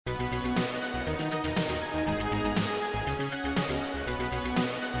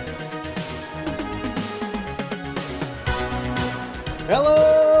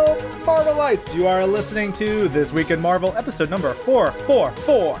Hello, Marvelites! You are listening to This Week in Marvel, episode number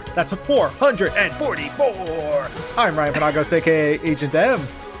 444. That's a 444. I'm Ryan Penagos, aka Agent M.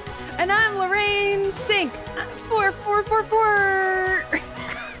 And I'm Lorraine Sink. 4444.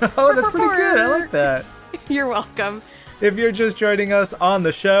 Oh, that's pretty good. I like that. You're welcome. If you're just joining us on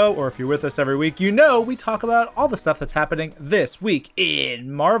the show, or if you're with us every week, you know we talk about all the stuff that's happening this week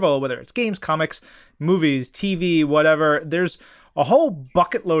in Marvel, whether it's games, comics, movies, TV, whatever. There's a whole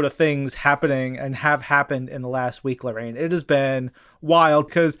bucket load of things happening and have happened in the last week, Lorraine. It has been wild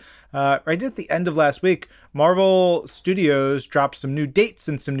because right at the end of last week, Marvel Studios dropped some new dates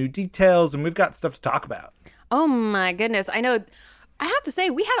and some new details, and we've got stuff to talk about. Oh my goodness. I know. I have to say,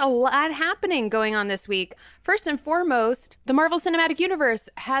 we had a lot happening going on this week. First and foremost, the Marvel Cinematic Universe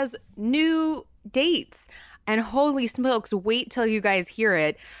has new dates. And holy smokes, wait till you guys hear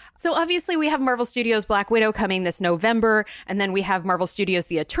it. So obviously we have Marvel Studios Black Widow coming this November. And then we have Marvel Studios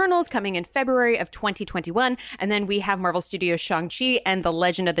The Eternals coming in February of 2021. And then we have Marvel Studios Shang-Chi and The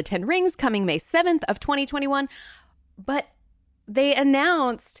Legend of the Ten Rings coming May 7th of 2021. But they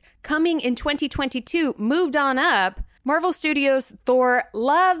announced coming in 2022, moved on up, Marvel Studios Thor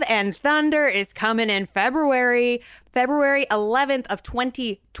Love and Thunder is coming in February 11th of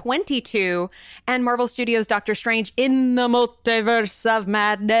 2022. And Marvel Studios Doctor Strange in the Multiverse of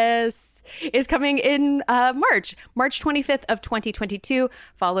Madness is coming in March 25th of 2022,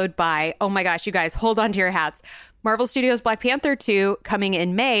 followed by, oh my gosh, you guys, hold on to your hats. Marvel Studios Black Panther 2 coming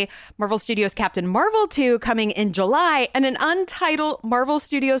in May, Marvel Studios Captain Marvel 2 coming in July, and an untitled Marvel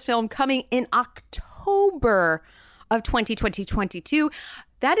Studios film coming in October of 2022.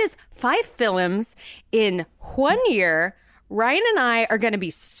 That is 5 films in 1 year. Ryan and I are going to be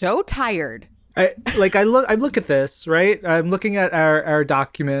so tired. I look at this, right? I'm looking at our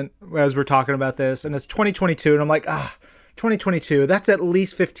document as we're talking about this, and it's 2022, and I'm like, 2022, that's at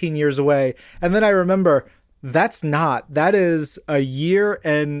least 15 years away. And then I remember, that is a year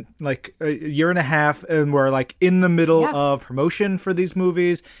and a year and a half, and we're like in the middle of promotion for these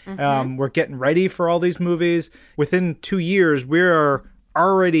movies. We're getting ready for all these movies. Within 2 years, we're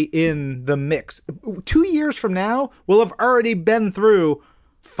already in the mix. 2 years from now, we'll have already been through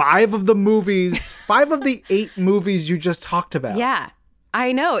 5 of the movies, 5 of the 8 movies you just talked about. Yeah,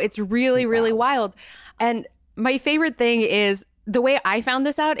 I know. It's really, really wild. And my favorite thing is, the way I found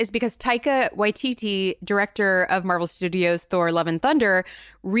this out is because Taika Waititi, director of Marvel Studios Thor Love and Thunder,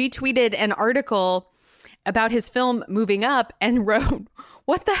 retweeted an article about his film moving up and wrote,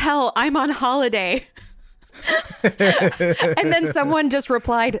 "What the hell? I'm on holiday." And then someone just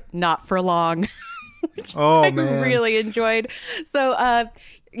replied, "Not for long." Which I really enjoyed. So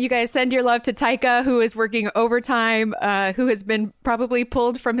you guys send your love to Taika, who is working overtime, who has been probably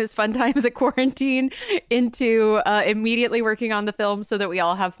pulled from his fun times at quarantine into immediately working on the film so that we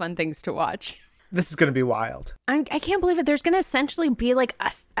all have fun things to watch. This is going to be wild. I can't believe it. There's going to essentially be like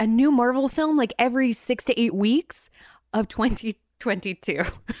a new Marvel film like every 6 to 8 weeks of 2022.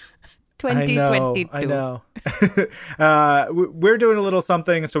 2022. I know. We're doing a little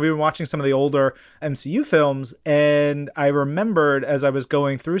something. So we've been watching some of the older MCU films, and I remembered as I was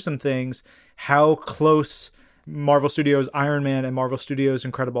going through some things how close Marvel Studios Iron Man and Marvel Studios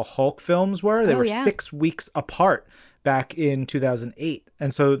Incredible Hulk films were. They were 6 weeks apart back in 2008.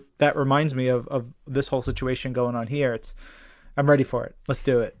 And so that reminds me of this whole situation going on here. I'm ready for it. Let's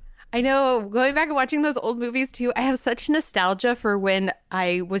do it. I know, going back and watching those old movies too, I have such nostalgia for when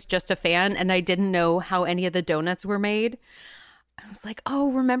I was just a fan and I didn't know how any of the donuts were made. I was like,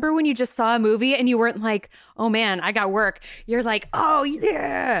 oh, remember when you just saw a movie and you weren't like, oh man, I got work. You're like, oh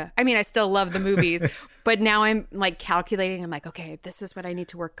yeah. I mean, I still love the movies, but now I'm like calculating. I'm like, okay, this is what I need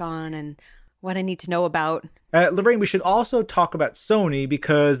to work on and what I need to know about. Lorraine, we should also talk about Sony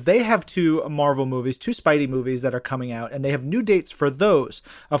because they have 2 Marvel movies, 2 Spidey movies that are coming out, and they have new dates for those.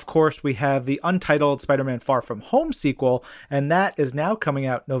 Of course, we have the untitled Spider-Man Far From Home sequel, and that is now coming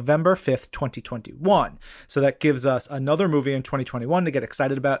out November 5th, 2021. So that gives us another movie in 2021 to get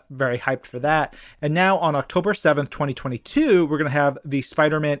excited about. Very hyped for that. And now on October 7th, 2022, we're going to have the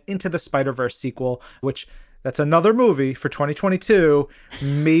Spider-Man Into the Spider-Verse sequel, which that's another movie for 2022,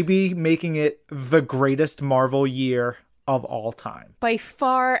 maybe making it the greatest Marvel year of all time. By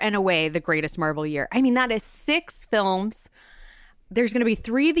far and away the greatest Marvel year. I mean, that is 6 films. There's going to be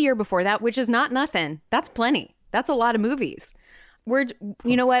 3 the year before that, which is not nothing. That's plenty. That's a lot of movies.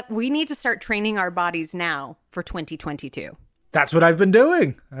 You know what? We need to start training our bodies now for 2022. That's what I've been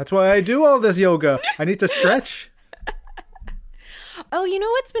doing. That's why I do all this yoga. I need to stretch. Oh, you know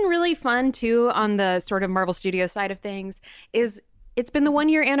what's been really fun, too, on the sort of Marvel Studios side of things is it's been the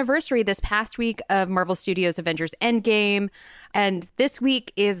 1-year anniversary this past week of Marvel Studios Avengers Endgame. And this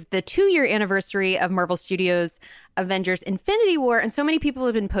week is the 2-year anniversary of Marvel Studios' Avengers Infinity War. And so many people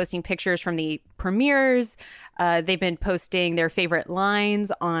have been posting pictures from the premieres. They've been posting their favorite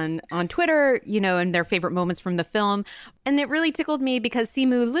lines on Twitter, and their favorite moments from the film. And it really tickled me because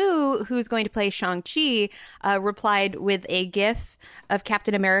Simu Liu, who's going to play Shang-Chi, replied with a gif of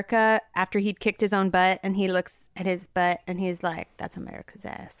Captain America after he'd kicked his own butt. And he looks at his butt and he's like, that's America's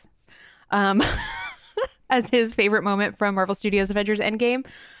ass. As his favorite moment from Marvel Studios Avengers Endgame,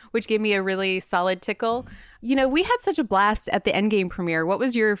 which gave me a really solid tickle. We had such a blast at the Endgame premiere. What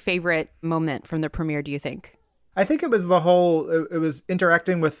was your favorite moment from the premiere, do you think? I think it was it was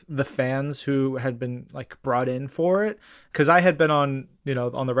interacting with the fans who had been brought in for it. Cause I had been on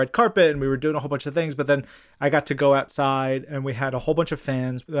the red carpet and we were doing a whole bunch of things, but then I got to go outside and we had a whole bunch of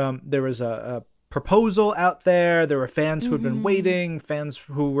fans. There was a proposal out there. There were fans who had been waiting, fans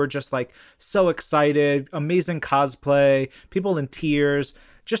who were just so excited, amazing cosplay, people in tears.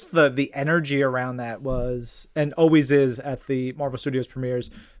 Just the energy around that was, and always is at the Marvel Studios premieres,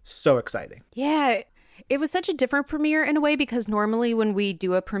 so exciting. Yeah, it was such a different premiere in a way, because normally when we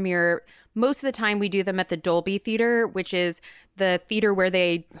do a premiere, most of the time we do them at the Dolby Theater, which is the theater where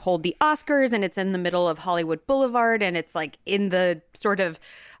they hold the Oscars, and it's in the middle of Hollywood Boulevard, and it's in the sort of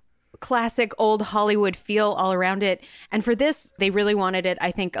classic old Hollywood feel all around it. And for this, they really wanted it,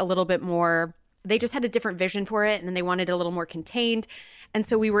 I think, a little bit more. They just had a different vision for it, and they wanted it a little more contained. And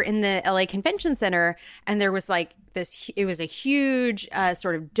so we were in the LA Convention Center, and there was it was a huge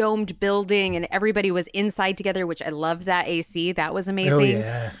sort of domed building, and everybody was inside together, which I loved that AC. That was amazing.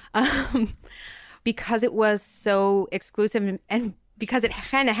 Oh, yeah. Because it was so exclusive, and because it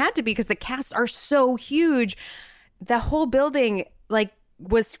kind of had to be, because the casts are so huge. The whole building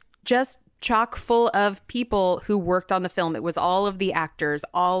was just chock full of people who worked on the film. It was all of the actors,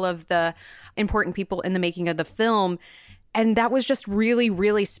 all of the important people in the making of the film. And that was just really,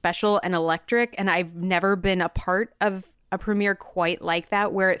 really special and electric. And I've never been a part of a premiere quite like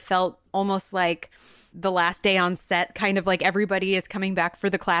that, where it felt almost like the last day on set, kind of like everybody is coming back for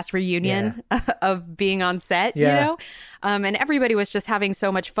the class reunion of being on set, and everybody was just having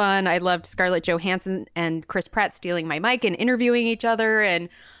so much fun. I loved Scarlett Johansson and Chris Pratt stealing my mic and interviewing each other, and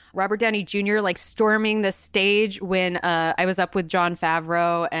Robert Downey Jr. storming the stage when I was up with Jon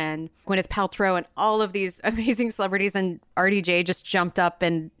Favreau and Gwyneth Paltrow and all of these amazing celebrities, and RDJ just jumped up,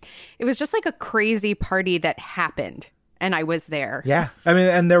 and it was just a crazy party that happened. And I was there. Yeah. I mean,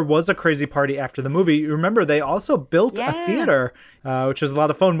 and there was a crazy party after the movie. You remember, they also built a theater, which is a lot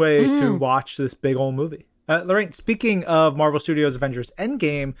of fun way to watch this big old movie. Lorraine, speaking of Marvel Studios Avengers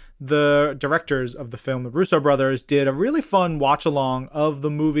Endgame, the directors of the film, the Russo brothers, did a really fun watch-along of the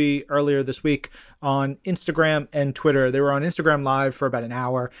movie earlier this week on Instagram and Twitter. They were on Instagram Live for about an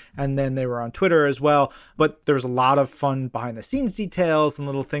hour, and then they were on Twitter as well. But there was a lot of fun behind-the-scenes details and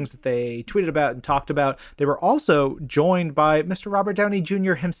little things that they tweeted about and talked about. They were also joined by Mr. Robert Downey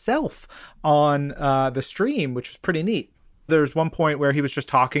Jr. himself on the stream, which was pretty neat. There's one point where he was just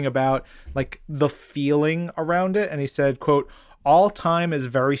talking about the feeling around it. And he said, quote, "All time is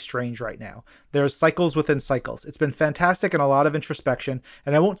very strange right now. There's cycles within cycles. It's been fantastic and a lot of introspection.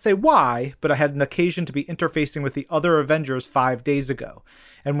 And I won't say why, but I had an occasion to be interfacing with the other Avengers 5 days ago.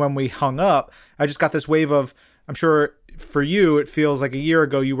 And when we hung up, I just got this wave of, I'm sure for you, it feels like a year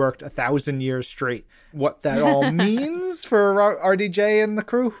ago you worked 1,000 years straight. What that all means for RDJ and the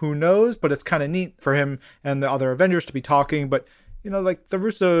crew, who knows? But it's kind of neat for him and the other Avengers to be talking. But, the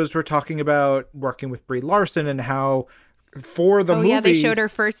Russos were talking about working with Brie Larson and how for the movie... yeah, they showed her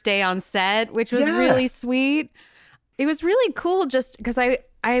first day on set, which was really sweet. It was really cool just because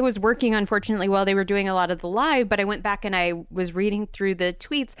I was working, unfortunately, while they were doing a lot of the live, but I went back and I was reading through the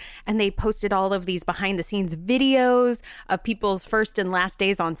tweets, and they posted all of these behind the scenes videos of people's first and last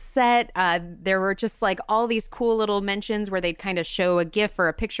days on set. There were just all these cool little mentions where they'd kind of show a GIF or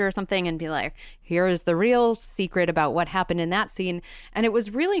a picture or something and be like, here is the real secret about what happened in that scene. And it was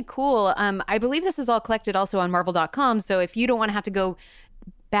really cool. I believe this is all collected also on Marvel.com. So if you don't want to have to go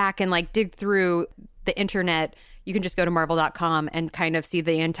back and dig through the internet, you can just go to Marvel.com and kind of see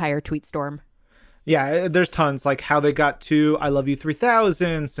the entire tweet storm. Yeah, there's tons, how they got to I Love You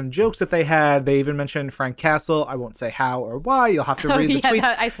 3000, some jokes that they had. They even mentioned Frank Castle. I won't say how or why. You'll have to read the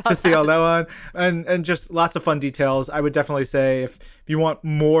tweets to see all that one. And just lots of fun details. I would definitely say if you want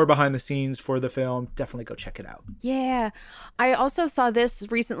more behind the scenes for the film, definitely go check it out. Yeah. I also saw this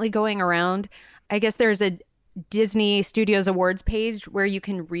recently going around. I guess there's a Disney Studios Awards page where you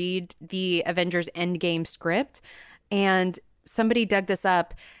can read the Avengers Endgame script, and somebody dug this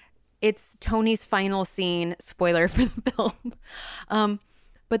up. It's Tony's final scene, spoiler for the film.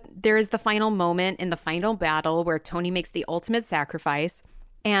 But there is the final moment in the final battle where Tony makes the ultimate sacrifice.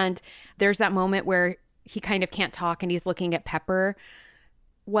 And there's that moment where he kind of can't talk and he's looking at Pepper.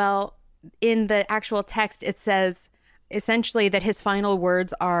 Well, in the actual text, it says essentially that his final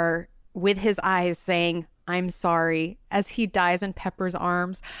words are with his eyes saying, "I'm sorry," as he dies in Pepper's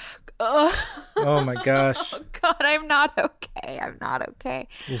arms. Ugh. Oh my gosh. Oh God, I'm not okay. I'm not okay.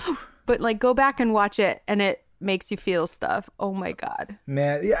 But like, go back and watch it and it makes you feel stuff. Oh my God.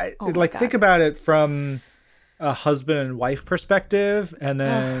 Man, yeah, God. think about it from a husband and wife perspective, and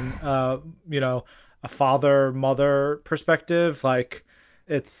then a father mother perspective. Like,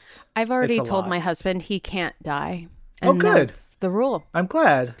 I've already it's a told lot. my husband he can't die. Oh, And good. That's the rule. I'm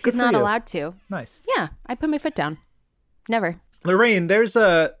glad. Good He's for not you. allowed to. Nice. Yeah, I put my foot down. Never. Lorraine, there's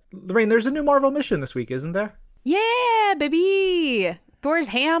a new Marvel mission this week, isn't there? Yeah, baby. Thor's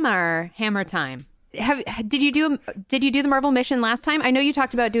hammer time. Did you do the Marvel mission last time? I know you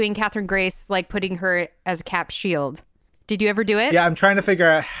talked about doing Catherine Grace, like putting her as a Cap's shield. Did you ever do it? Yeah, I'm trying to figure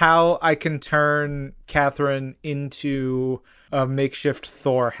out how I can turn Catherine into a makeshift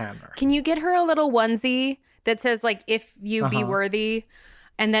Thor hammer. Can you get her a little onesie that says like, "If you be worthy,"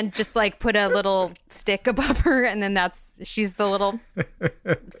 and then just like put a little stick above her, and then she's the little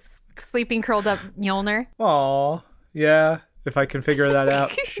sleeping curled up Mjolnir. Aw, yeah. If I can figure that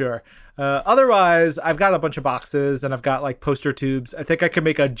out, sure. Otherwise, I've got a bunch of boxes and I've got like poster tubes. I think I could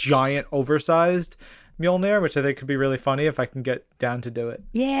make a giant oversized Mjolnir, which I think could be really funny if I can get down to do it.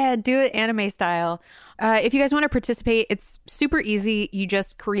 Yeah, do it anime style. If you guys want to participate, it's super easy. You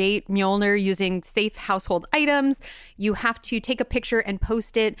just create Mjolnir using safe household items. You have to take a picture and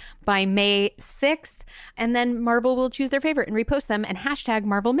post it by May 6th. And then Marvel will choose their favorite and repost them and hashtag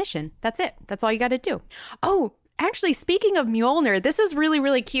Marvel Mission. That's it. That's all you got to do. Oh, actually, speaking of Mjolnir, this is really,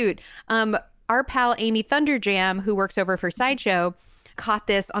 really cute. Our pal Amy Thunderjam, who works over for Sideshow, caught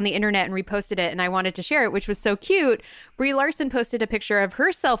this on the internet and reposted it, and I wanted to share it, which was so cute. Brie Larson posted a picture of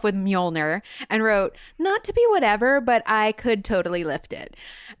herself with Mjolnir and wrote, "Not to be whatever, but I could totally lift it."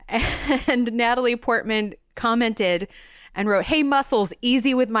 And Natalie Portman commented and wrote, "Hey, muscles,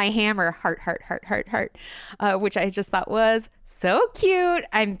 easy with my hammer, heart, heart, heart, heart, heart," which I just thought was so cute.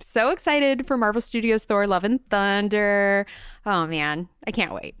 I'm so excited for Marvel Studios' Thor: Love and Thunder. Oh, man, I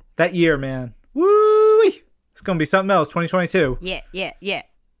can't wait. That year, man. Woo-wee! It's going to be something else, 2022. Yeah.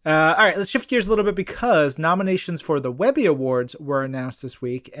 All right, let's shift gears a little bit because nominations for the Webby Awards were announced this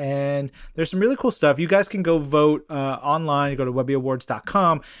week, and there's some really cool stuff. You guys can go vote online. Go to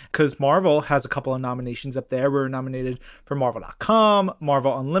webbyawards.com because Marvel has a couple of nominations up there. We were nominated for Marvel.com,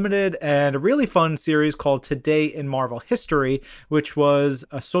 Marvel Unlimited, and a really fun series called Today in Marvel History, which was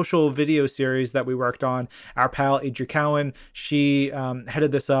a social video series that we worked on. Our pal Adria Cowan, she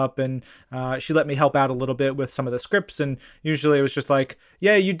headed this up, and she let me help out a little bit with some of the scripts, and usually it was just like,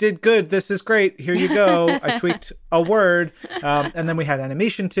 yeah, you did good. This is great. Here you go. I tweaked a word. And then we had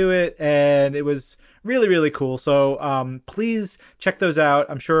animation to it, and it was really, really cool. So please check those out.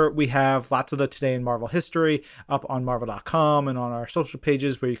 I'm sure we have lots of the Today in Marvel history up on Marvel.com and on our social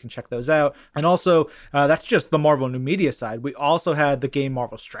pages where you can check those out. And also, that's just the Marvel New Media side. We also had the game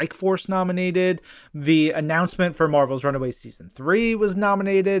Marvel Strike Force nominated. The announcement for Marvel's Runaways Season 3 was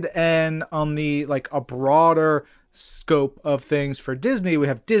nominated. And on the a broader scope of things for Disney, we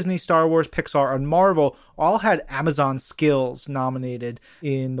have Disney, Star Wars, Pixar, and Marvel all had Amazon skills nominated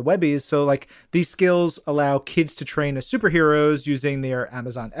in the Webbies. So these skills allow kids to train as superheroes using their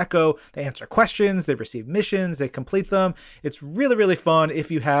Amazon Echo. They answer questions, they receive missions, they complete them. It's really, really fun if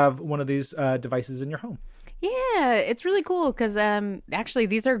you have one of these devices in your home. Yeah, it's really cool because actually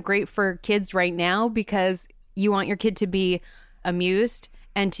these are great for kids right now because you want your kid to be amused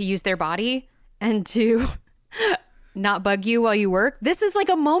and to use their body and to not bug you while you work. This is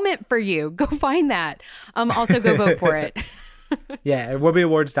a moment for you. Go find that. Also go vote for it. Yeah, at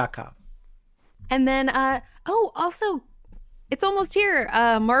webbyawards.com. And then, also, it's almost here.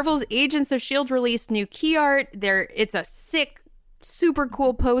 Marvel's Agents of S.H.I.E.L.D. released new key art. It's a sick, super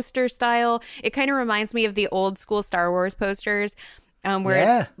cool poster style. It kind of reminds me of the old school Star Wars posters.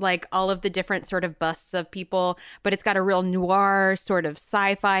 Where it's all of the different sort of busts of people, but it's got a real noir sort of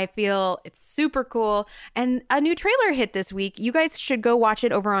sci-fi feel. It's super cool. And a new trailer hit this week. You guys should go watch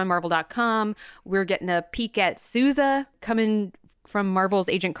it over on Marvel.com. We're getting a peek at Sousa coming from Marvel's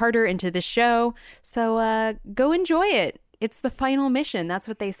Agent Carter into the show. So go enjoy it. It's the final mission. That's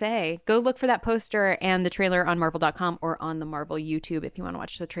what they say. Go look for that poster and the trailer on Marvel.com or on the Marvel YouTube if you want to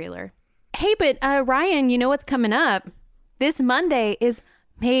watch the trailer. Hey, but Ryan, you know what's coming up? This Monday is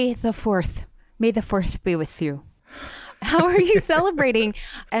May the 4th. May the 4th be with you. How are you celebrating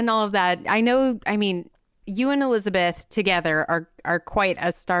and all of that? I know, You and Elizabeth together are quite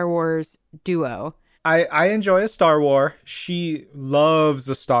a Star Wars duo. I enjoy a Star War. She loves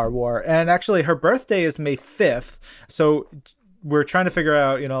a Star War. And actually, her birthday is May 5th. So we're trying to figure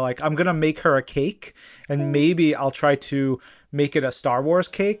out, like, I'm going to make her a cake. And maybe I'll try to make it a Star Wars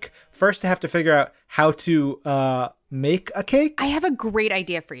cake. First, I have to figure out how to make a cake. I have a great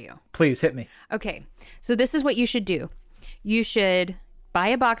idea for you. Please, hit me. Okay. So this is what you should do. You should buy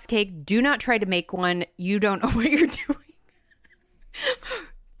a box cake. Do not try to make one. You don't know what you're doing.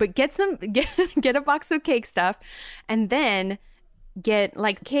 But get a box of cake stuff, and then get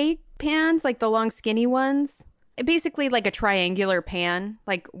like cake pans, like the long skinny ones. Basically like a triangular pan,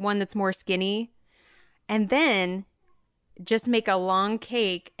 like one that's more skinny. And then just make a long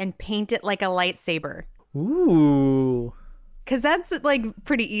cake and paint it like a lightsaber. Ooh. Because that's like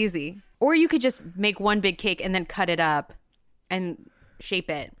pretty easy. Or you could just make one big cake and then cut it up and shape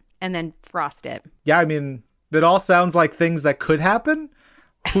it and then frost it. Yeah, I mean, that all sounds like things that could happen.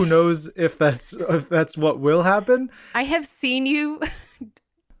 Who knows if that's what will happen? I have seen you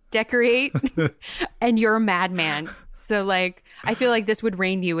decorate and you're a madman. So like, I feel like this would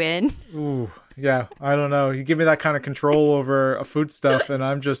rein you in. Ooh, yeah. I don't know. You give me that kind of control over a food stuff and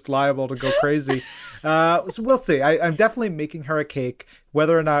I'm just liable to go crazy. So we'll see. I'm definitely making her a cake.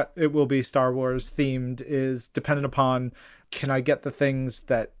 Whether or not it will be Star Wars themed is dependent upon, can I get the things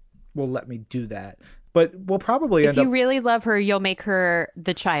that will let me do that? But we'll probably if you really love her, you'll make her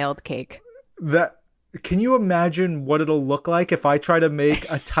the child cake. Can you imagine what it'll look like if I try to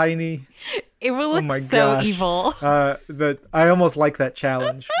make a tiny... It will look so evil. I almost like that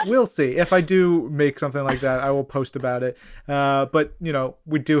challenge. We'll see. If I do make something like that, I will post about it. But,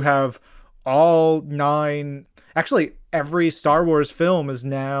 we do have all 9... Actually, every Star Wars film is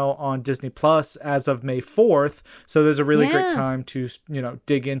now on Disney Plus as of May 4th. So there's a really great time to,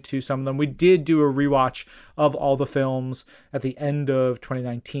 dig into some of them. We did do a rewatch of all the films at the end of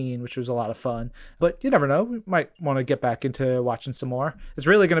 2019, which was a lot of fun. But you never know. We might want to get back into watching some more. It's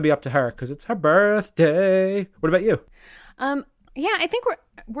really going to be up to her because it's her birthday. What about you? Yeah, I think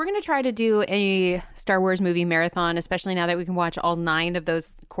we're going to try to do a Star Wars movie marathon, especially now that we can watch all 9 of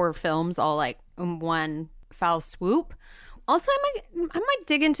those core films all like in one foul swoop. Also, I might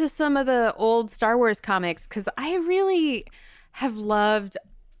dig into some of the old Star Wars comics because I really have loved,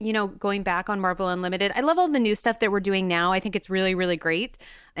 going back on Marvel Unlimited. I love all the new stuff that we're doing now. I think it's really, really great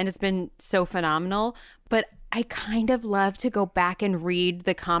and it's been so phenomenal. But I kind of love to go back and read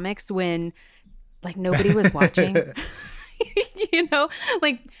the comics when like nobody was watching.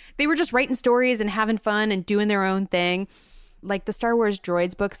 Like they were just writing stories and having fun and doing their own thing. Like the Star Wars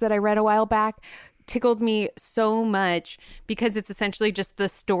Droids books that I read a while back tickled me so much because it's essentially just the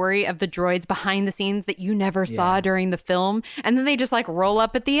story of the droids behind the scenes that you never saw during the film. And then they just like roll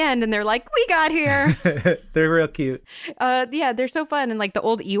up at the end and they're like, we got here. They're real cute. Yeah, they're so fun. And like the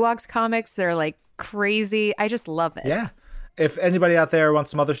old Ewoks comics, they're like crazy. I just love it. Yeah. If anybody out there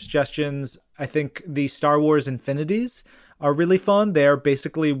wants some other suggestions, I think the Star Wars Infinities are really fun. They're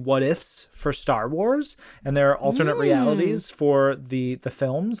basically what ifs for Star Wars, and they're alternate realities for the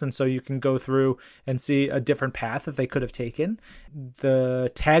films. And so you can go through and see a different path that they could have taken.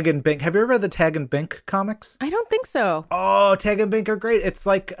 The Tag and Bink. Have you ever read the Tag and Bink comics? I don't think so. Oh, Tag and Bink are great. It's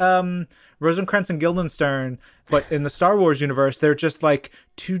like Rosencrantz and Guildenstern, but in the Star Wars universe, they're just like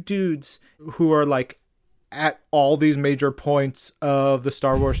 2 dudes who are like at all these major points of the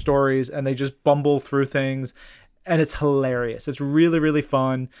Star Wars stories, and they just bumble through things. And it's hilarious. It's really, really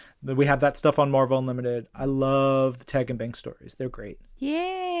fun. We have that stuff on Marvel Unlimited. I love the Tag and Bink stories. They're great.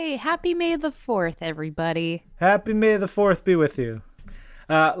 Yay. Happy May the 4th, everybody. Happy May the 4th be with you.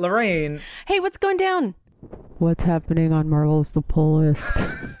 Lorraine. Hey, what's going down? What's happening on Marvel's The Pull List?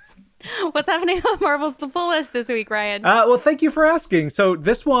 What's happening on Marvel's The Pull List this week, Ryan? Well, thank you for asking. So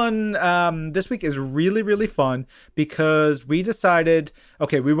this one, this week is really, really fun because we decided,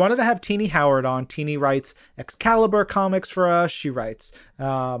 we wanted to have Teenie Howard on. Teenie writes Excalibur comics for us. She writes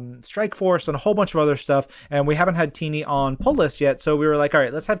Strike Force and a whole bunch of other stuff. And we haven't had Teenie on Pull List yet. So we were like, all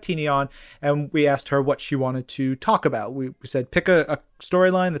right, let's have Teenie on. And we asked her what she wanted to talk about. We said, pick a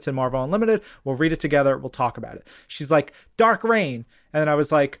storyline that's in Marvel Unlimited. We'll read it together. We'll talk about it. She's like, Dark Reign. And then I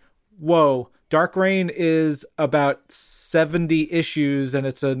was like, whoa, Dark Reign is about 70 issues and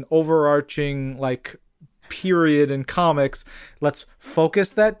it's an overarching like period in comics. Let's focus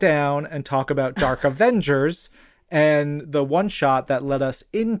that down and talk about Dark Avengers. and the one shot that led us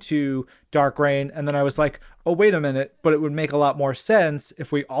into Dark Reign. And then I was like, oh, wait a minute, but it would make a lot more sense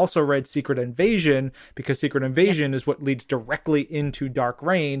if we also read Secret Invasion, because Secret Invasion is what leads directly into Dark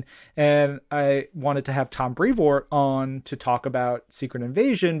Reign. And I wanted to have Tom Brevoort on to talk about Secret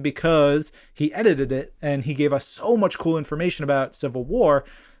Invasion because he edited it and he gave us so much cool information about Civil War.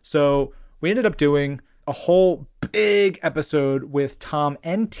 So we ended up doing a whole big episode with Tom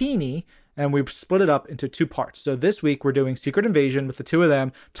and Teeny, and we've split it up into 2 parts. So this week we're doing Secret Invasion with the 2 of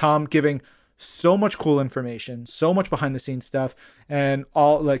them, Tom giving so much cool information, so much behind the scenes stuff, and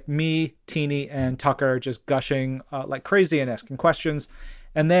all like me, Teeny, and Tucker just gushing like crazy and asking questions.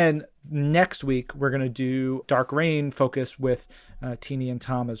 And then next week we're going to do Dark Reign focus with Teeny and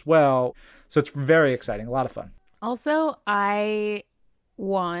Tom as well. So it's very exciting, a lot of fun. Also, I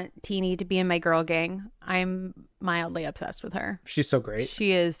want Teeny to be in my girl gang. I'm mildly obsessed with her. She's so great.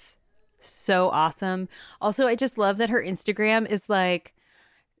 She is so awesome. Also, I just love that her Instagram is like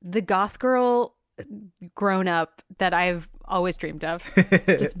the goth girl grown up that I've always dreamed of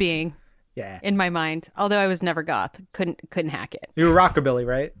just being in my mind. Although I was never goth. Couldn't hack it. You were rockabilly,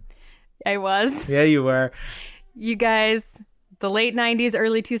 right? I was. Yeah, you were. You guys, the late 90s,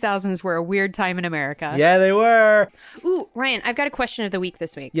 early 2000s were a weird time in America. Yeah, they were. Ooh, Ryan, I've got a question of the week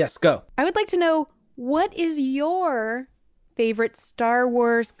this week. Yes, go. I would like to know, what is your favorite Star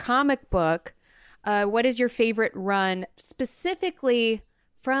Wars comic book? What is your favorite run, specifically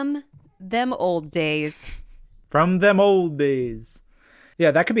from them old days? From them old days. Yeah,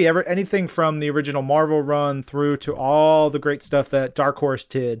 that could be anything from the original Marvel run through to all the great stuff that Dark Horse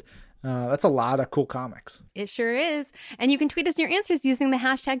did. That's a lot of cool comics. It sure is. And you can tweet us your answers using the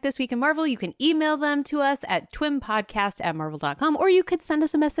hashtag This Week in Marvel. You can email them to us at twimpodcast@marvel.com, or you could send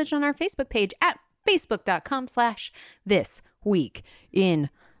us a message on our Facebook page at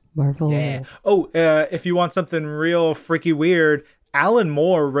facebook.com/thisweekin-Marvel. Yeah. Oh, if you want something real freaky weird, Alan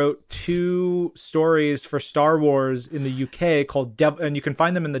Moore wrote 2 stories for Star Wars in the UK called and you can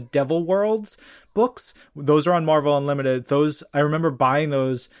find them in the Devil Worlds books. Those are on Marvel Unlimited. Those, I remember buying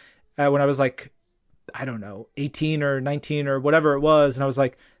those when I was like, I don't know, 18 or 19 or whatever it was. And I was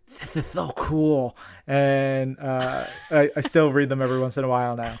like, this is so cool. And I still read them every once in a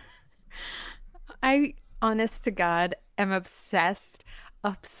while now. I, honest to God, am obsessed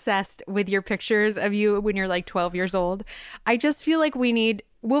with your pictures of you when you're like 12 years old. I just feel like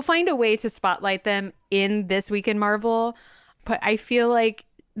we'll find a way to spotlight them in This Week in Marvel, but I feel like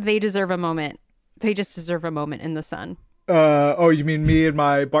they deserve a moment. They just deserve a moment in the sun. Oh, you mean me and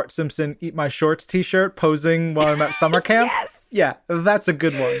my Bart Simpson Eat My Shorts t-shirt posing while I'm at summer camp? Yes! Yeah, that's a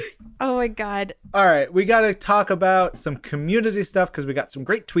good one. Oh my God. All right, we got to talk about some community stuff because we got some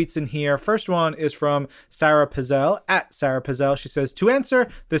great tweets in here. First one is from Sarah Pizzell, at Sarah Pizzell. She says, to answer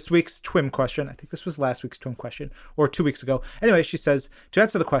this week's TWIM question, I think this was last week's TWIM question, or 2 weeks ago. Anyway, she says, to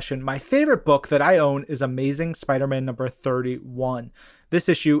answer the question, my favorite book that I own is Amazing Spider-Man number 31. This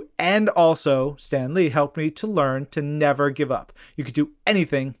issue and also Stan Lee helped me to learn to never give up. You could do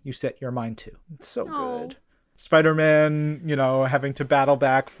anything you set your mind to. It's so good. Spider-Man, having to battle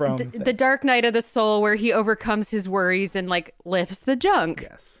back from the dark night of the soul where he overcomes his worries and like lifts the junk.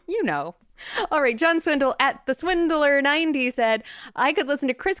 Yes. All right, John Swindle at the Swindler90 said, I could listen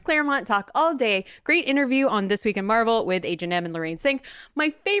to Chris Claremont talk all day. Great interview on This Week in Marvel with Agent M and Lorraine Sink.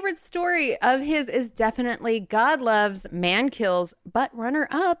 My favorite story of his is definitely God Loves, Man Kills, but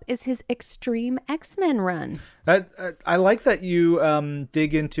runner-up is his Extreme X-Men run. I like that you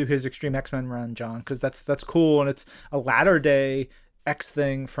dig into his Extreme X-Men run, John, because that's cool, and it's a latter day X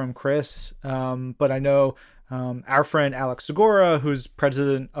thing from Chris. But I know our friend Alex Segura, who's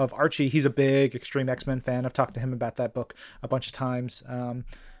president of Archie, he's a big Extreme X-Men fan. I've talked to him about that book a bunch of times.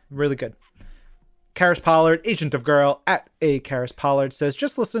 Really good. Karis Pollard, Agent of Girl, at A Karis Pollard, says,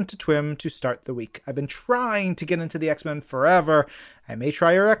 just listen to TWIM to start the week. I've been trying to get into the X-Men forever. I may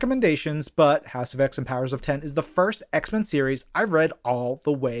try your recommendations, but House of X and Powers of 10 is the first X-Men series I've read all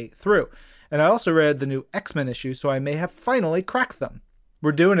the way through. And I also read the new X-Men issue, so I may have finally cracked them.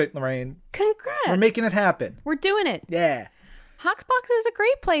 We're doing it, Lorraine. Congrats. We're making it happen. We're doing it. Yeah. Hoxbox is a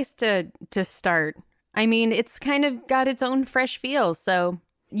great place to start. I mean, it's kind of got its own fresh feel, so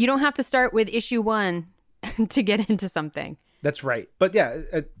you don't have to start with issue 1 to get into something. That's right. But yeah,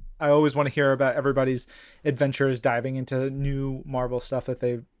 I always want to hear about everybody's adventures diving into new Marvel stuff that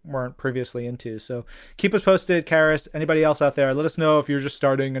they weren't previously into. So keep us posted, Karis. Anybody else out there, let us know if you're just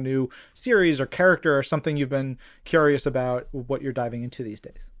starting a new series or character or something you've been curious about, what you're diving into these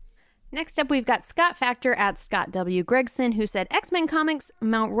days. Next up, we've got Scott Factor at Scott W. Gregson, who said, X-Men comics,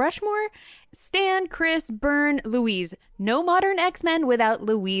 Mount Rushmore, Stan, Chris, Byrne, Louise. No modern X-Men without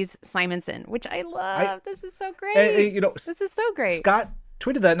Louise Simonson, which I love. This is so great. This is so great. Scott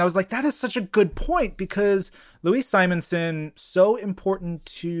tweeted that, and I was like, that is such a good point, because Louise Simonson, so important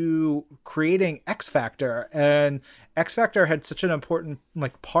to creating X Factor, and X Factor had such an important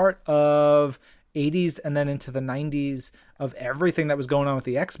part of 80s and then into the 90s of everything that was going on with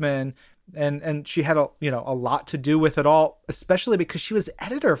the X-Men, and she had a lot to do with it all, especially because she was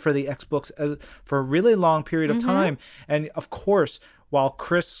editor for the X books for a really long period of time. And of course, while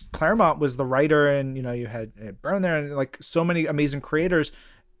Chris Claremont was the writer, and you had Byrne there, and so many amazing creators,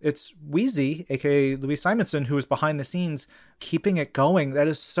 it's Wheezy, aka Louise Simonson, who was behind the scenes keeping it going. That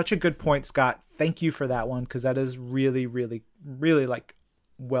is such a good point, Scott. Thank you for that one, because that is really, really, really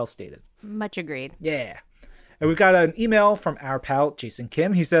well stated. Much agreed. Yeah. And we've got an email from our pal, Jason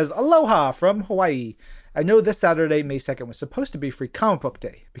Kim. He says, Aloha from Hawaii. I know this Saturday, May 2nd, was supposed to be Free Comic Book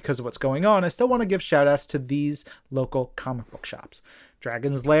Day. Because of what's going on, I still want to give shout-outs to these local comic book shops.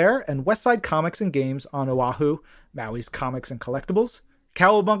 Dragon's Lair and Westside Comics and Games on Oahu, Maui's Comics and Collectibles,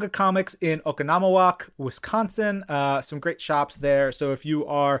 Cowabunga Comics in Oconomowoc, Wisconsin. Some great shops there. So if you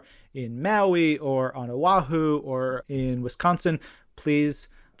are in Maui or on Oahu or in Wisconsin, please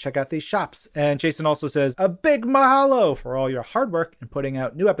check out these shops. And Jason also says, a big mahalo for all your hard work in putting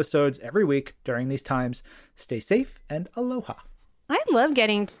out new episodes every week during these times. Stay safe and aloha. I love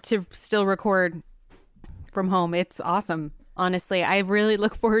getting to still record from home. It's awesome. Honestly, I really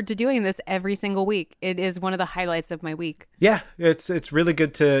look forward to doing this every single week. It is one of the highlights of my week. Yeah, it's really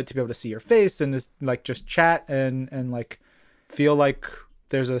good to be able to see your face and just chat and feel like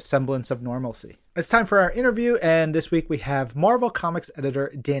there's a semblance of normalcy. It's time for our interview, and this week we have Marvel Comics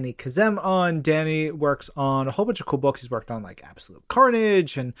editor Danny Khazem on. Danny works on a whole bunch of cool books. He's worked on Absolute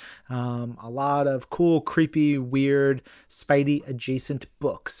Carnage and a lot of cool, creepy, weird, Spidey adjacent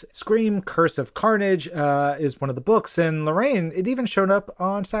books. Scream Curse of Carnage is one of the books, and Lorraine, it even showed up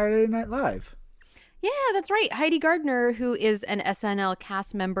on Saturday Night Live. Yeah, that's right. Heidi Gardner, who is an SNL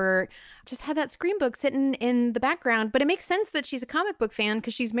cast member, just had that Scream book sitting in the background. But it makes sense that she's a comic book fan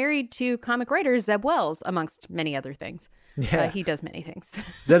because she's married to comic writer Zeb Wells, amongst many other things. Yeah. He does many things.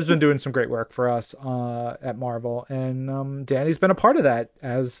 Zeb's been doing some great work for us at Marvel. And Danny's been a part of that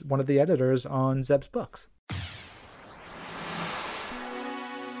as one of the editors on Zeb's books.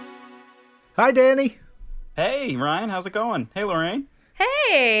 Hi, Danny. Hey, Ryan. How's it going? Hey, Lorraine.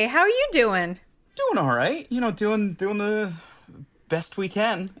 Hey, how are you doing? Doing all right. Doing the best we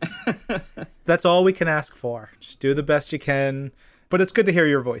can. That's all we can ask for. Just do the best you can. But it's good to hear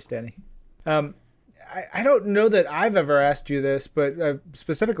your voice, Danny. I don't know that I've ever asked you this, but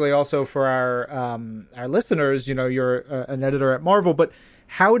specifically also for our listeners, you're an editor at Marvel, but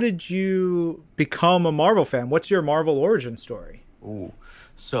how did you become a Marvel fan? What's your Marvel origin story? Ooh.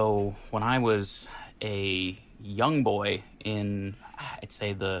 So when I was a young boy in, I'd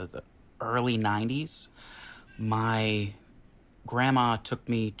say the early 90s, my grandma took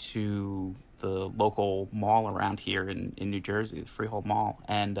me to the local mall around here in New Jersey, the Freehold Mall,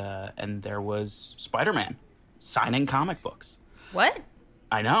 and there was Spider-Man signing comic books. What?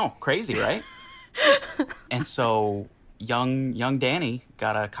 I know, crazy, right? And so young Danny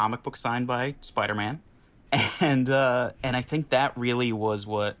got a comic book signed by Spider-Man, and I think that really was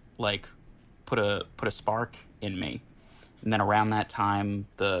what put a spark in me. And then around that time,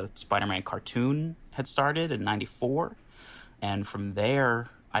 the Spider-Man cartoon had started in '94. And from there,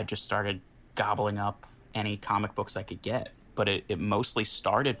 I just started gobbling up any comic books I could get. But it mostly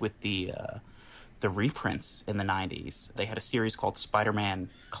started with the reprints in the 90s. They had a series called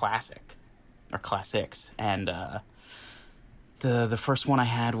Spider-Man Classic, or Classics. And the first one I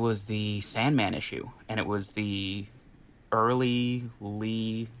had was the Sandman issue. And it was the early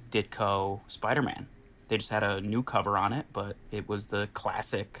Lee Ditko Spider-Man. They just had a new cover on it, but it was the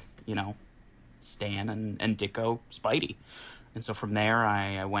classic, Stan and Ditko Spidey. And so from there,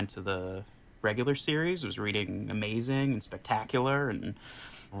 I went to the regular series, was reading Amazing and Spectacular, and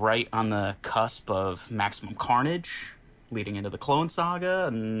right on the cusp of Maximum Carnage, leading into the Clone Saga,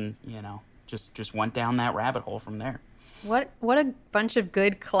 and, just went down that rabbit hole from there. What a bunch of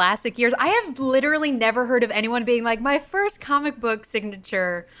good classic years. I have literally never heard of anyone being like, my first comic book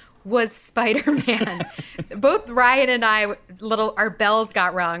signature was Spider-Man. Both Ryan and I, our bells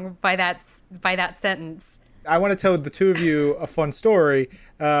got rung by that sentence. I want to tell the two of you a fun story.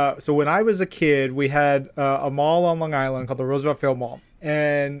 So when I was a kid, we had a mall on Long Island called the Roosevelt Field Mall.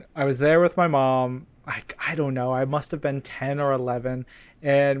 And I was there with my mom. I don't know. I must have been 10 or 11.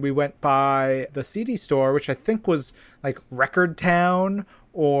 And we went by the CD store, which I think was Record Town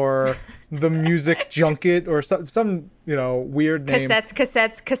or the music junket or some weird name.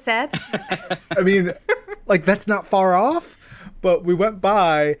 Cassettes. I mean, like, that's not far off, but we went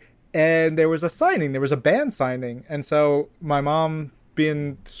by and there was a signing. There was a band signing. And so my mom,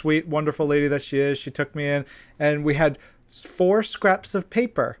 being sweet, wonderful lady that she is, she took me in, and we had 4 scraps of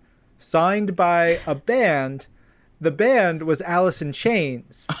paper signed by a band. The band was Alice in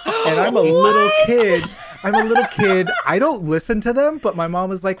Chains. And I'm a little kid. I don't listen to them, but my mom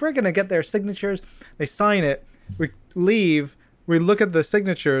was like, we're going to get their signatures. They sign it. We leave. We look at the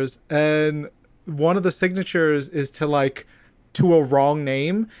signatures, and one of the signatures is to a wrong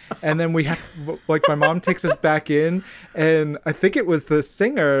name. And then we have, like, my mom takes us back in, and I think it was the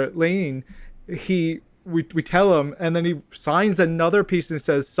singer, Lane. We tell him, and then he signs another piece and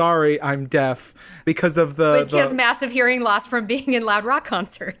says, sorry, I'm deaf, because of he has massive hearing loss from being in loud rock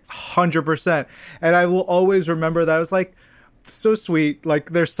concerts. 100%. And I will always remember that. I was like, so sweet. Like,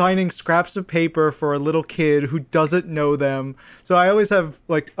 they're signing scraps of paper for a little kid who doesn't know them. So I always have,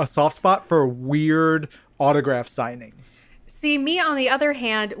 like, a soft spot for weird autograph signings. See, me, on the other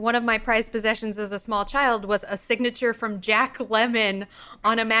hand, one of my prized possessions as a small child was a signature from Jack Lemmon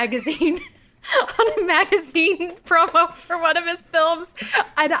on a magazine. On a magazine promo for one of his films.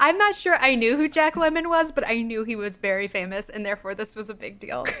 And I'm not sure I knew who Jack Lemmon was, but I knew he was very famous, and therefore this was a big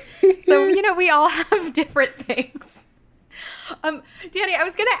deal. So, we all have different things. Danny, I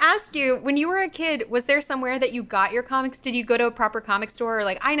was going to ask you, when you were a kid, was there somewhere that you got your comics? Did you go to a proper comic store?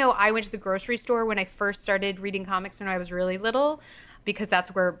 Or, I know I went to the grocery store when I first started reading comics when I was really little, because that's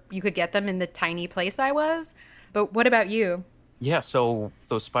where you could get them in the tiny place I was. But what about you? Yeah, so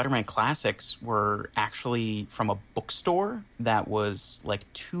those Spider-Man classics were actually from a bookstore that was like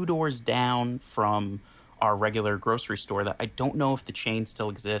 2 doors down from our regular grocery store. That I don't know if the chain still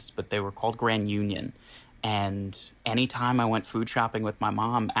exists, but they were called Grand Union. And anytime I went food shopping with my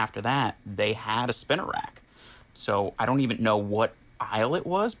mom after that, they had a spinner rack. So I don't even know what aisle it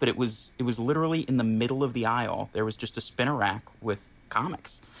was, but it was literally in the middle of the aisle. There was just a spinner rack with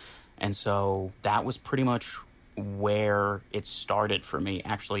comics. And so that was pretty much where it started for me,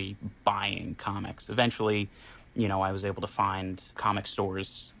 actually buying comics. Eventually, I was able to find comic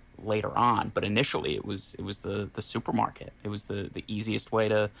stores later on, but initially it was the supermarket. It was the easiest way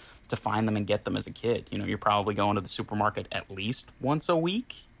to find them and get them as a kid. You're probably going to the supermarket at least once a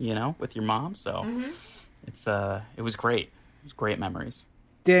week, with your mom. So it was great. It was great memories.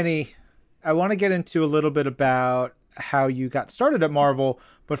 Danny, I want to get into a little bit about how you got started at Marvel,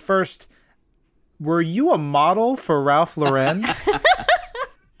 but first, were you a model for Ralph Lauren?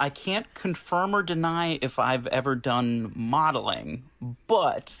 I can't confirm or deny if I've ever done modeling,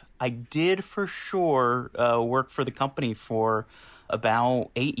 but I did for sure work for the company for about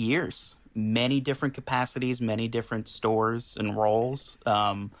 8 years. Many different capacities, many different stores and roles.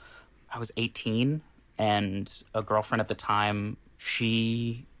 I was 18, and a girlfriend at the time,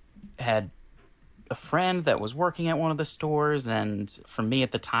 she had a friend that was working at one of the stores, and for me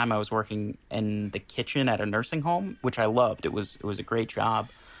at the time, I was working in the kitchen at a nursing home, which I loved. It was a great job,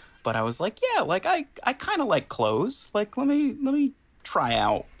 but I was like, yeah, like I kind of like clothes. Like let me try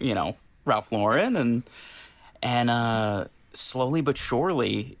out, Ralph Lauren, and slowly but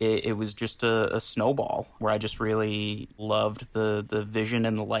surely, it was just a snowball where I just really loved the vision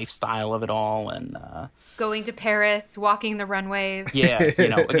and the lifestyle of it all, and going to Paris, walking the runways. Yeah,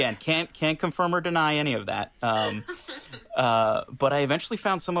 again, can't confirm or deny any of that. But I eventually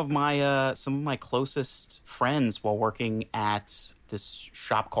found some of my closest friends while working at this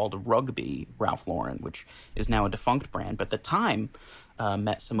shop called Rugby Ralph Lauren, which is now a defunct brand. But at the time,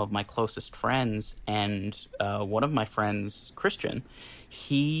 met some of my closest friends, and one of my friends, Christian,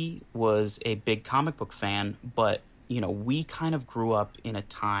 he was a big comic book fan, but we kind of grew up in a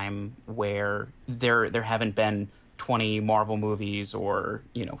time where there haven't been 20 Marvel movies or,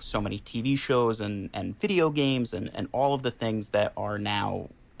 so many TV shows and video games and all of the things that are now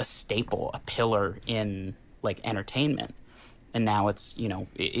a staple, a pillar in like entertainment. And now it's,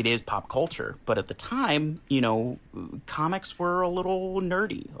 it is pop culture. But at the time, comics were a little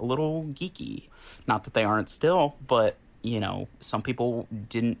nerdy, a little geeky. Not that they aren't still, but some people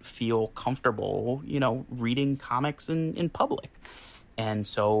didn't feel comfortable, reading comics in public. And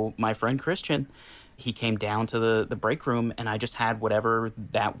so my friend Christian, he came down to the break room, and I just had whatever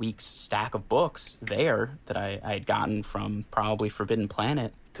that week's stack of books there that I had gotten from probably Forbidden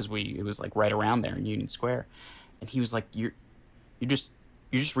Planet, because it was like right around there in Union Square. And he was like, you're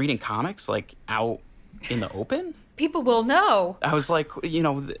just reading comics like out in the open? People will know. I was like,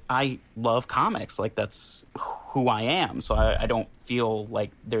 I love comics. Like, that's who I am. So I don't feel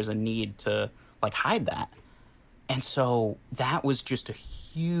like there's a need to like hide that. And so that was just a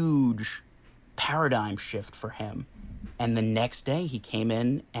huge paradigm shift for him. And the next day he came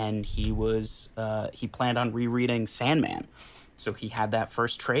in and he planned on rereading Sandman. So he had that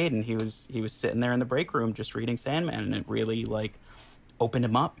first trade and he was sitting there in the break room just reading Sandman, and it really like opened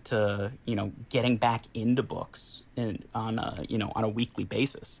him up to, getting back into books on a weekly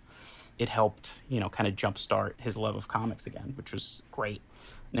basis. It helped, kind of jumpstart his love of comics again, which was great.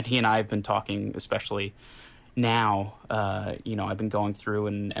 And he and I have been talking, especially now, I've been going through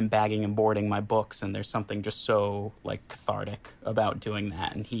and bagging and boarding my books, and there's something just so like cathartic about doing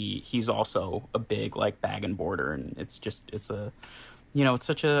that. And he's also a big like bag and boarder, and it's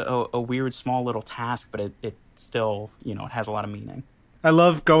such a weird small little task, but it still, it has a lot of meaning. I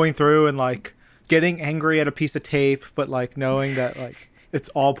love going through and like getting angry at a piece of tape, but like knowing that like it's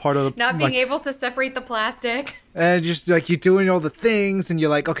all part of the not being able to separate the plastic, and just like you're doing all the things and you're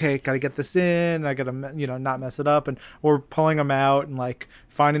like, okay, gotta get this in, I gotta not mess it up, and or pulling them out and like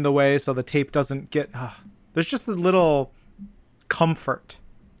finding the way so the tape doesn't get there's just a little comfort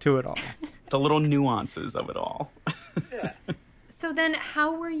to it all. The little nuances of it all. Yeah. So then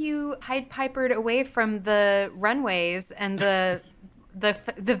how were you Pied Pipered away from the runways and the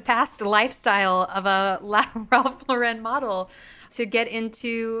fast lifestyle of a Ralph Lauren model to get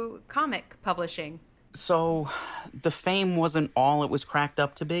into comic publishing? So the fame wasn't all it was cracked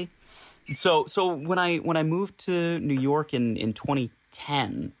up to be. So when I moved to New York in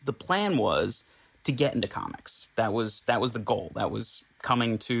 2010, the plan was to get into comics. That was the goal. That was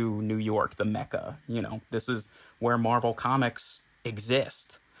coming to New York, the Mecca. This is where Marvel Comics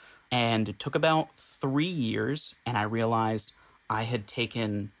exist. And it took about 3 years, and I realized I had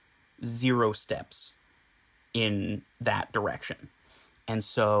taken 0 steps in that direction. And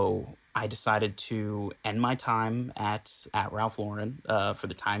so I decided to end my time at Ralph Lauren for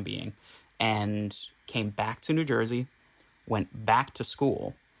the time being, and came back to New Jersey, went back to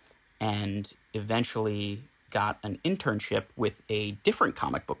school, and eventually got an internship with a different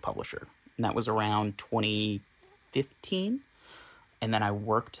comic book publisher. And that was around 2015. And then I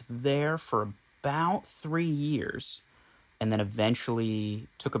worked there for about 3 years, and then eventually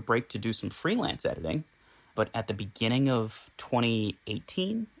took a break to do some freelance editing. But at the beginning of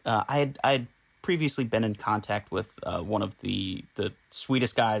 2018, I had previously been in contact with one of the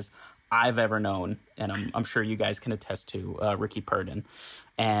sweetest guys I've ever known, and I'm sure you guys can attest to, Ricky Purdon.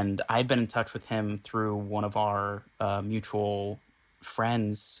 And I'd been in touch with him through one of our mutual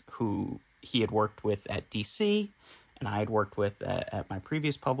friends who he had worked with at DC, and I had worked with at my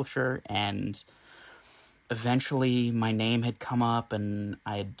previous publisher. And eventually my name had come up, and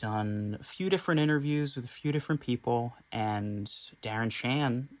I had done a few different interviews with a few different people, and Darren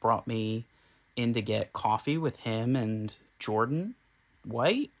Shan brought me in to get coffee with him and Jordan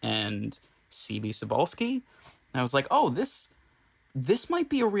White and CB Cebulski. And I was like, oh, this might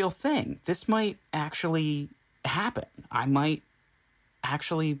be a real thing. This might actually happen. I might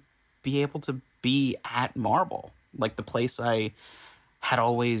actually be able to be at Marvel, like the place I had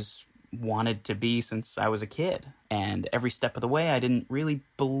always wanted to be since I was a kid. And every step of the way, I didn't really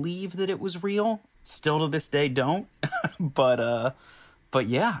believe that it was real. Still to this day don't. But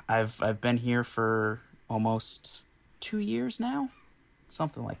yeah, I've been here for almost 2 years now.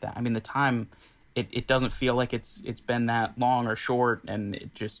 Something like that. I mean, the time, it doesn't feel like it's been that long or short, and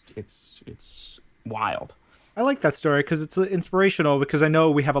it's wild. I like that story because it's inspirational, because I know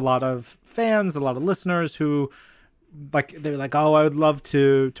we have a lot of fans, a lot of listeners who they're like, oh, I would love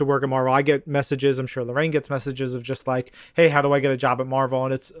to work at Marvel. I get messages, I'm sure Lorraine gets messages of just like, hey, how do I get a job at Marvel?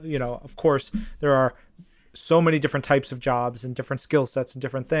 And it's, of course there are so many different types of jobs and different skill sets and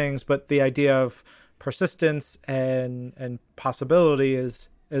different things, but the idea of persistence and possibility is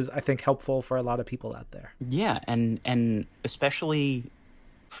I think helpful for a lot of people out there. Yeah, and especially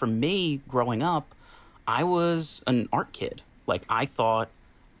for me growing up, I was an art kid. Like, I thought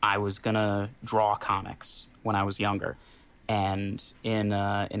I was gonna draw comics when I was younger. And in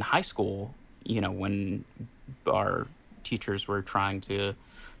high school, when our teachers were trying to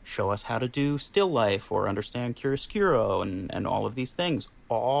show us how to do still life or understand chiaroscuro and all of these things,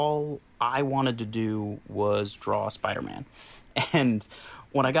 all I wanted to do was draw Spider-Man. And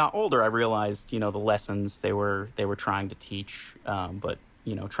when I got older, I realized, the lessons they were trying to teach, but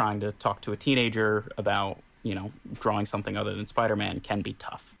trying to talk to a teenager about, drawing something other than Spider-Man can be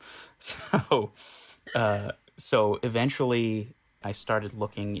tough. So eventually I started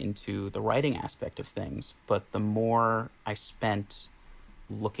looking into the writing aspect of things, but the more I spent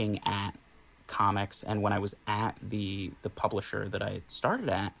looking at comics, and when I was at the publisher that I started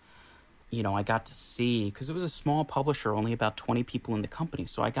at, I got to see, because it was a small publisher, only about 20 people in the company,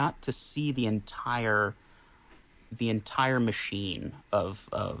 so I got to see the entire the entire machine of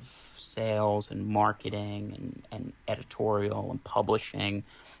sales and marketing and editorial and publishing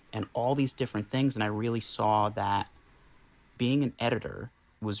and all these different things. And I really saw that being an editor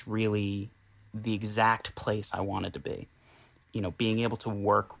was really the exact place I wanted to be. Being able to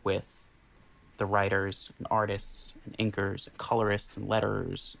work with the writers and artists and inkers and colorists and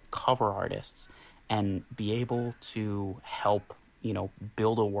letterers, cover artists, and be able to help,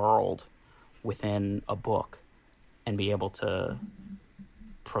 build a world within a book and be able to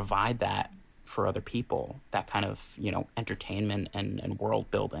provide that for other people, that kind of, entertainment and world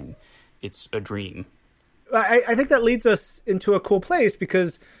building. It's a dream. I think that leads us into a cool place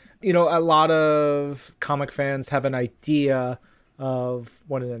because, a lot of comic fans have an idea of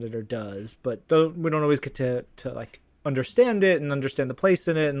what an editor does, but we don't always get to like understand it and understand the place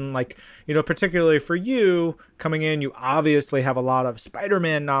in it. And like, particularly for you coming in, you obviously have a lot of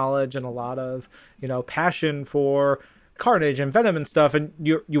Spider-Man knowledge and a lot of, passion for Carnage and Venom and stuff. And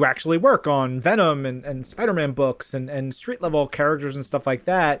you actually work on Venom and Spider-Man books and street level characters and stuff like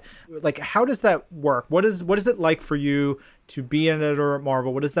that. Like, how does that work? What is it like for you to be an editor at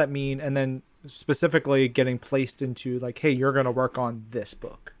Marvel? What does that mean? And then specifically getting placed into like, hey, you're going to work on this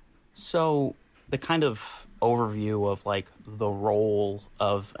book. So the kind of overview of like the role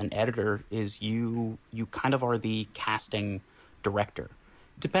of an editor is you kind of are the casting director,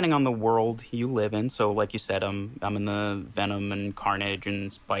 depending on the world you live in. So like you said, I'm in the Venom and Carnage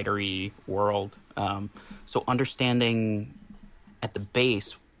and Spidery world. So understanding at the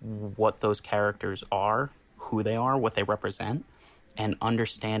base what those characters are, who they are, what they represent, and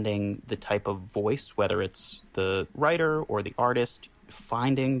understanding the type of voice, whether it's the writer or the artist,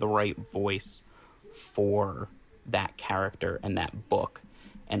 finding the right voice for that character and that book,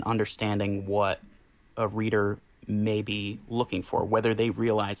 and understanding what a reader may be looking for, whether they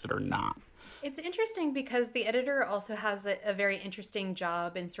realize it or not. It's interesting because the editor also has a very interesting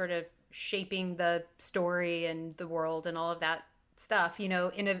job in sort of shaping the story and the world and all of that stuff, in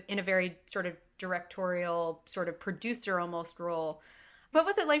a very sort of directorial, sort of producer almost role. What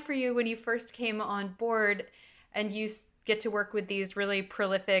was it like for you when you first came on board and you get to work with these really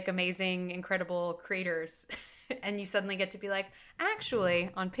prolific, amazing, incredible creators and you suddenly get to be like, actually,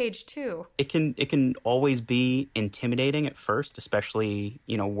 on page 2? It can always be intimidating at first, especially,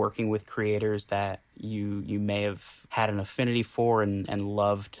 working with creators that you may have had an affinity for and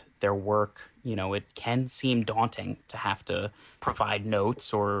loved their work. It can seem daunting to have to provide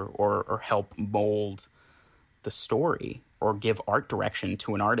notes or help mold the story or give art direction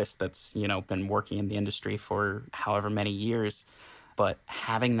to an artist that's, been working in the industry for however many years. But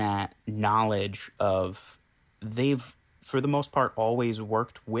having that knowledge of they've, for the most part, always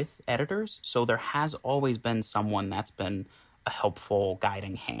worked with editors. So there has always been someone that's been a helpful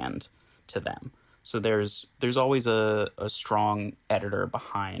guiding hand to them. So there's always a strong editor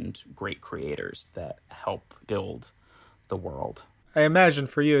behind great creators that help build the world. I imagine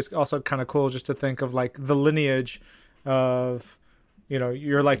for you, it's also kind of cool just to think of like the lineage of,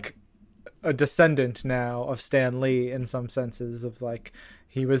 you're like a descendant now of Stan Lee in some senses of like,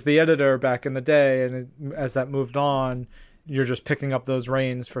 he was the editor back in the day. And as that moved on, you're just picking up those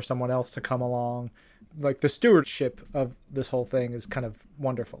reins for someone else to come along. Like the stewardship of this whole thing is kind of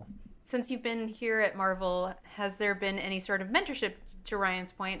wonderful. Since you've been here at Marvel, has there been any sort of mentorship, to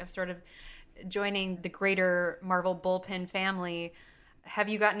Ryan's point, of sort of joining the greater Marvel bullpen family? Have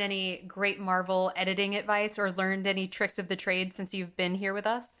you gotten any great Marvel editing advice or learned any tricks of the trade since you've been here with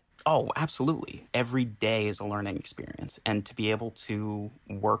us? Oh, absolutely. Every day is a learning experience. And to be able to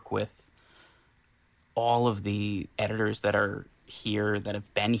work with all of the editors that are here, that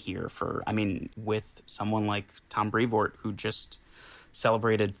have been here for, with someone like Tom Brevoort, who just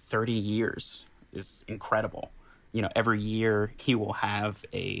celebrated 30 years, is incredible. Every year he will have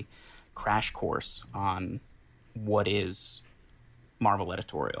a crash course on what is Marvel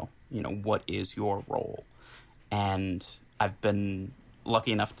editorial, what is your role. And I've been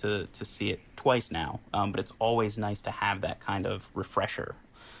lucky enough to see it twice now, but it's always nice to have that kind of refresher,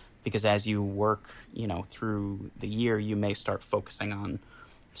 because as you work, through the year, you may start focusing on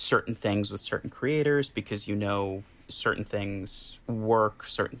certain things with certain creators because certain things work,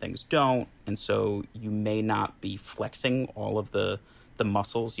 certain things don't, and so you may not be flexing all of the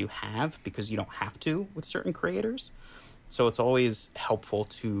muscles you have because you don't have to with certain creators. So it's always helpful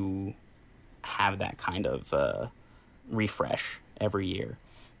to have that kind of refresh every year.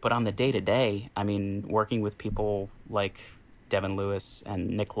 But on the day-to-day, working with people like Devin Lewis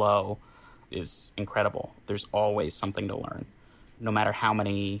and Nick Lowe is incredible. There's always something to learn. No matter how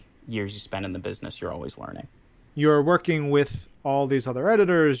many years you spend in the business, you're always learning. you're working with all these other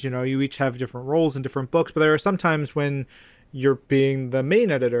editors, you each have different roles in different books, but there are some times when you're being the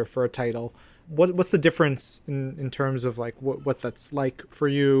main editor for a title. What's the difference in terms of like what that's like for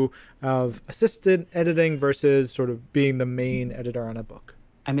you of assistant editing versus sort of being the main editor on a book?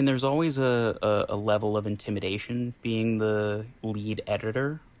 I mean, there's always a level of intimidation being the lead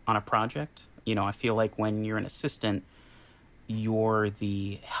editor on a project. I feel like when you're an assistant, you're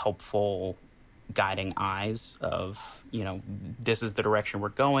the helpful guiding eyes of, this is the direction we're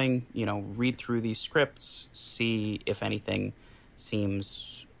going, read through these scripts, see if anything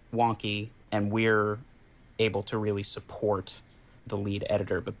seems wonky, and we're able to really support the lead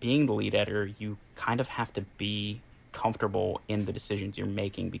editor. But being the lead editor, you kind of have to be comfortable in the decisions you're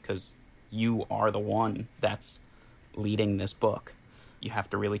making because you are the one that's leading this book. You have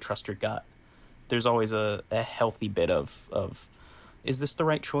to really trust your gut. There's always a healthy bit of is this the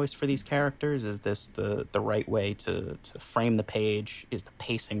right choice for these characters? Is this the right way to frame the page? Is the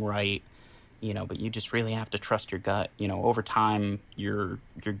pacing right? But you just really have to trust your gut. Over time, you're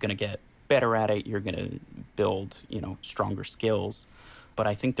going to get better at it. You're going to build, stronger skills. But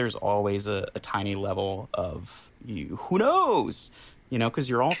I think there's always a tiny level of who knows, because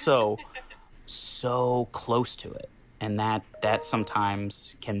you're also so close to it. And that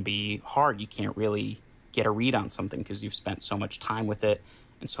sometimes can be hard. You can't really get a read on something because you've spent so much time with it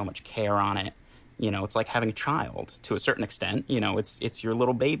and so much care on it. It's like having a child to a certain extent. It's your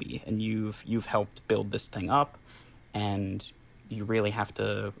little baby, and you've helped build this thing up, and you really have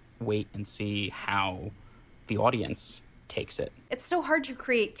to wait and see how the audience takes it. It's so hard to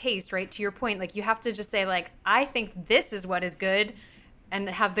create taste, right? To your point, like you have to just say like, I think this is what is good, and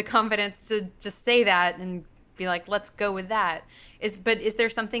have the confidence to just say that and be like, let's go with that. But is there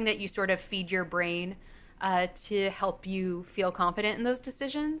something that you sort of feed your brain to help you feel confident in those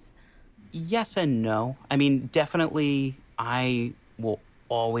decisions? Yes and no. I mean, definitely I will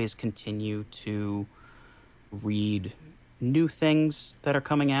always continue to read new things that are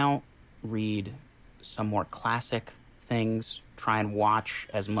coming out, read some more classic things, try and watch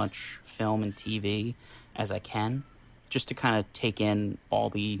as much film and TV as I can, just to kind of take in all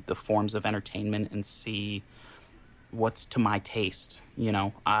the forms of entertainment and see what's to my taste.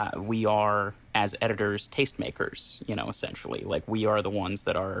 We are, as editors, tastemakers, essentially. Like, we are the ones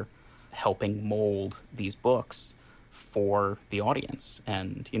that are helping mold these books for the audience.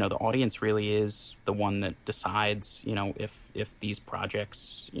 And, the audience really is the one that decides, if these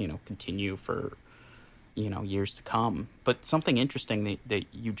projects, continue for, years to come. But something interesting that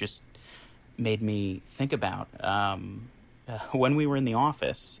you just made me think about, when we were in the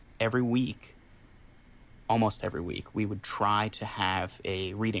office, almost every week, we would try to have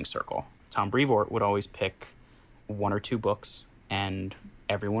a reading circle. Tom Brevoort would always pick one or two books, and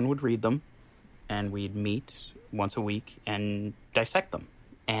everyone would read them, and we'd meet once a week and dissect them.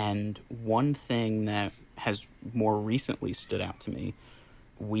 And one thing that has more recently stood out to me,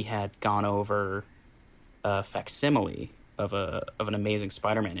 we had gone over a facsimile of an Amazing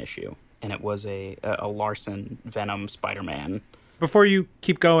Spider-Man issue, and it was a Larson Venom Spider-Man. Before you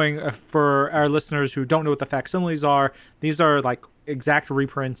keep going, for our listeners who don't know what the facsimiles are, these are like exact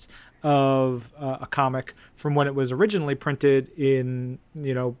reprints of a comic from when it was originally printed in,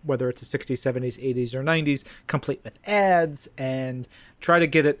 whether it's the 60s, 70s, 80s, or 90s, complete with ads, and try to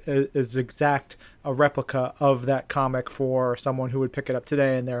get it as exact a replica of that comic for someone who would pick it up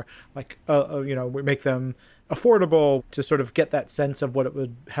today. And they're like, we make them affordable to sort of get that sense of what it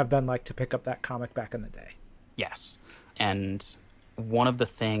would have been like to pick up that comic back in the day. Yes. And one of the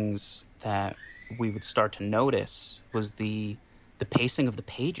things that we would start to notice was the pacing of the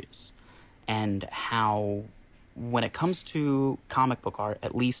pages, and how when it comes to comic book art,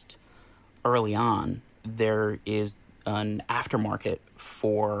 at least early on, there is an aftermarket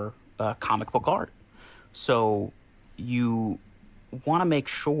for comic book art. So you want to make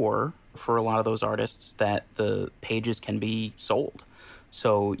sure for a lot of those artists that the pages can be sold.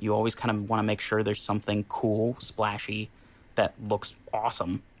 So you always kind of want to make sure there's something cool, splashy, that looks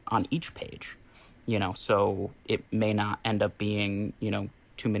awesome on each page, so it may not end up being,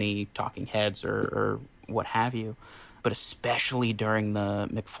 too many talking heads or what have you. But especially during the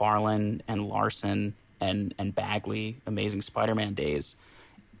McFarlane and Larson and Bagley Amazing Spider-Man days,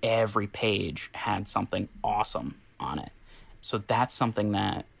 every page had something awesome on it. So that's something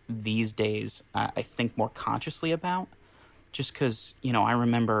that these days I think more consciously about, just because, I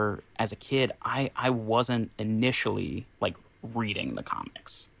remember as a kid, I wasn't initially like reading the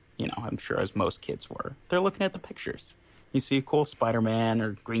comics. I'm sure as most kids were. They're looking at the pictures. You see a cool Spider-Man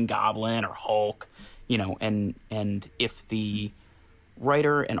or Green Goblin or Hulk, and if the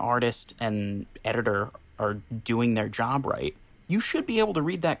writer and artist and editor are doing their job right, you should be able to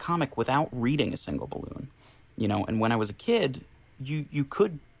read that comic without reading a single balloon. And when I was a kid, you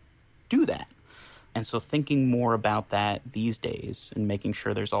could do that. And so thinking more about that these days and making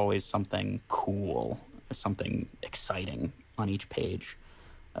sure there's always something cool, something exciting on each page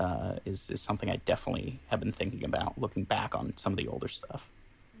is something I definitely have been thinking about looking back on some of the older stuff.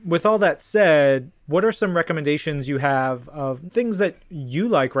 With all that said, what are some recommendations you have of things that you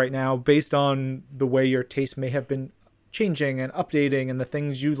like right now based on the way your taste may have been changing and updating and the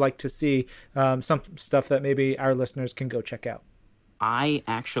things you like to see, some stuff that maybe our listeners can go check out? I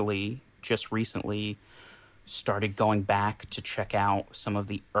actually just recently started going back to check out some of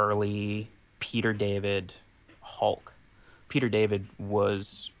the early Peter David Hulk. Peter David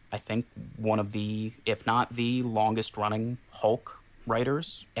was, I think, one of the, if not the longest running Hulk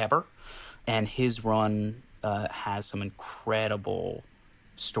writers ever. And his run has some incredible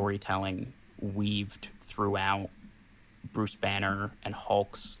storytelling weaved throughout Bruce Banner and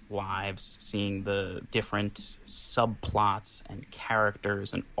Hulk's lives, seeing the different subplots and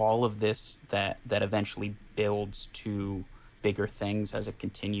characters and all of this that eventually builds to bigger things as it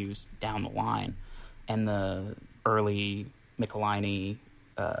continues down the line. And the early Michelini,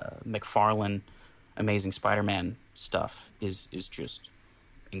 McFarlane, Amazing Spider-Man stuff is just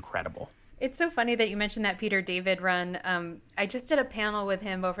incredible. It's so funny that you mentioned that Peter David run. I just did a panel with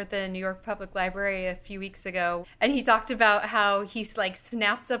him over at the New York Public Library a few weeks ago, and he talked about how he's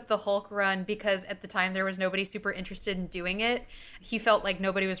snapped up the Hulk run because at the time there was nobody super interested in doing it. He felt like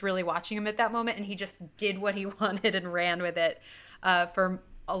nobody was really watching him at that moment, and he just did what he wanted and ran with it for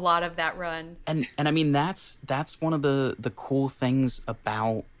a lot of that run. And I mean, that's one of the cool things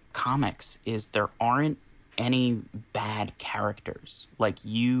about comics is there aren't any bad characters.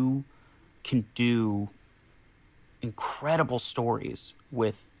 You can do incredible stories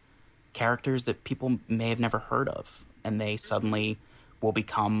with characters that people may have never heard of, and they suddenly will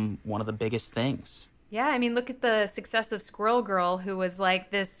become one of the biggest things. Yeah, I mean, look at the success of Squirrel Girl, who was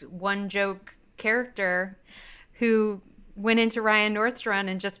this one joke character who went into Ryan North's run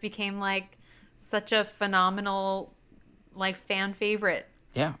and just became such a phenomenal fan favorite.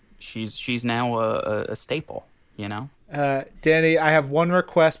 Yeah, she's now a staple, Danny, I have one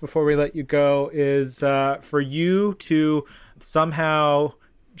request before we let you go, is for you to somehow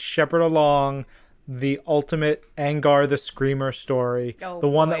shepherd along the ultimate Angar the Screamer story. Oh, the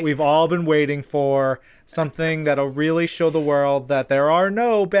one boy. that we've all been waiting for. Something that'll really show the world that there are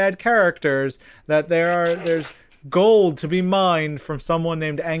no bad characters, that there's gold to be mined from someone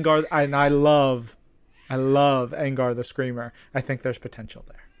named Angar. And I love Angar the Screamer. I think there's potential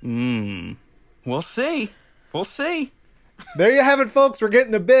there. We'll see. There you have it, folks. We're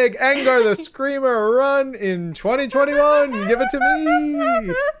getting a big Angar the Screamer run in 2021. Give it to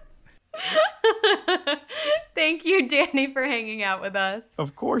me. Thank you, Danny, for hanging out with us.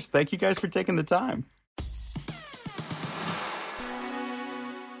 Of course. Thank you guys for taking the time.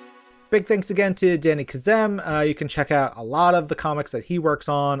 Big thanks again to Danny Khazem. You can check out a lot of the comics that he works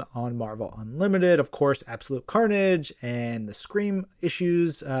on Marvel Unlimited. Of course, Absolute Carnage and the Scream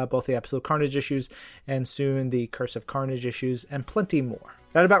issues, both the Absolute Carnage issues and soon the Curse of Carnage issues, and plenty more.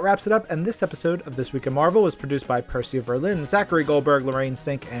 That about wraps it up, and this episode of This Week in Marvel was produced by Percy Verlin, Zachary Goldberg, Lorraine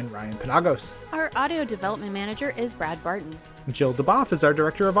Sink, and Ryan Penagos. Our audio development manager is Brad Barton. Jill DeBoff is our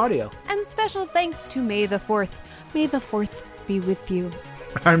director of audio. And special thanks to May the 4th. May the 4th be with you.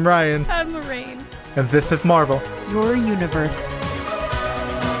 I'm Ryan. I'm Lorraine. And this is Marvel. Your universe.